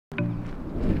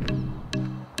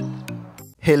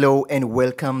Hello and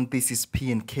welcome. This is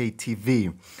PNK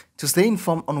TV. To stay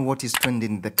informed on what is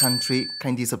trending in the country,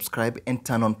 kindly subscribe and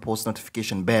turn on post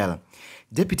notification bell.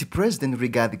 Deputy President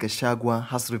Rigathi Gachagua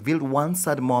has revealed one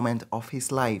sad moment of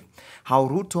his life, how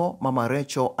Ruto, Mama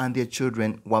Rachel and their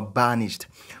children were banished.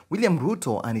 William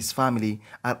Ruto and his family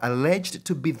are alleged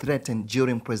to be threatened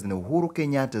during President Uhuru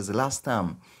Kenyatta's last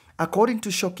term. According to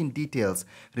shocking details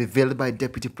revealed by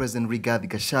Deputy President Rigathi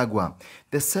Gachagua,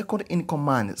 the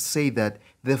second-in-command said that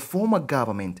the former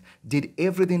government did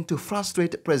everything to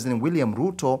frustrate President William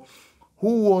Ruto,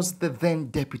 who was the then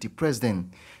Deputy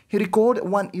President. He recalled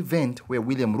one event where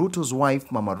William Ruto's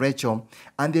wife, Mama Rachel,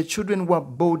 and their children were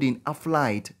boarding a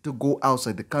flight to go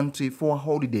outside the country for a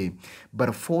holiday,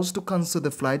 but forced to cancel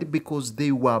the flight because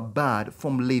they were barred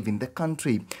from leaving the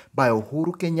country by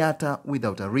Uhuru Kenyatta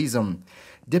without a reason.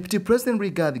 Deputy President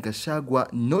Rigathi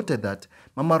Gachagua noted that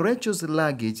Mama Rachel's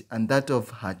luggage and that of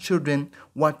her children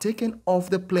were taken off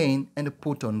the plane and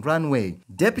put on runway.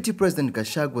 Deputy President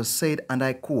Gachagua said, and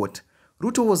I quote,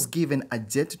 "Ruto was given a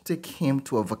jet to take him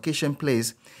to a vacation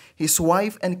place. His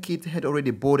wife and kids had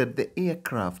already boarded the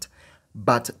aircraft,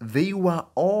 but they were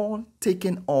all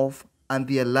taken off and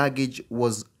their luggage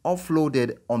was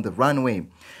offloaded on the runway."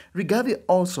 Rigathi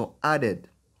also added,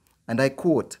 and I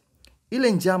quote,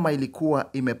 "Ile njama ilikuwa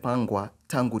imepangwa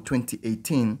tangu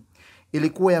 2018,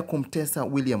 ilikuwa ya kumtesa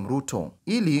William Ruto,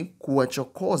 ili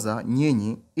kuwachokoza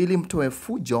nyinyi, ili mtoe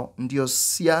fujo ndio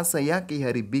siasa yake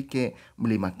iharibike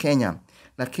mlima Kenya,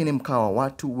 lakini mkawa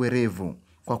watu werevu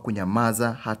kwa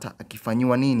kunyamaza hata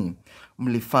akifanyiwa nini.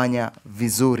 Mlifanya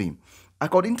vizuri."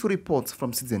 According to reports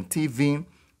from Citizen TV,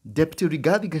 Deputy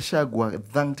Rigathi Gachagua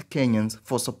thanked Kenyans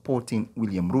for supporting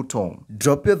William Ruto.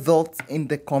 Drop your thoughts in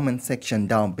the comment section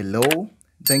down below.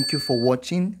 Thank you for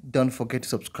watching. Don't forget to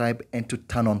subscribe and to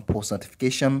turn on post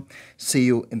notification. See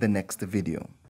you in the next video.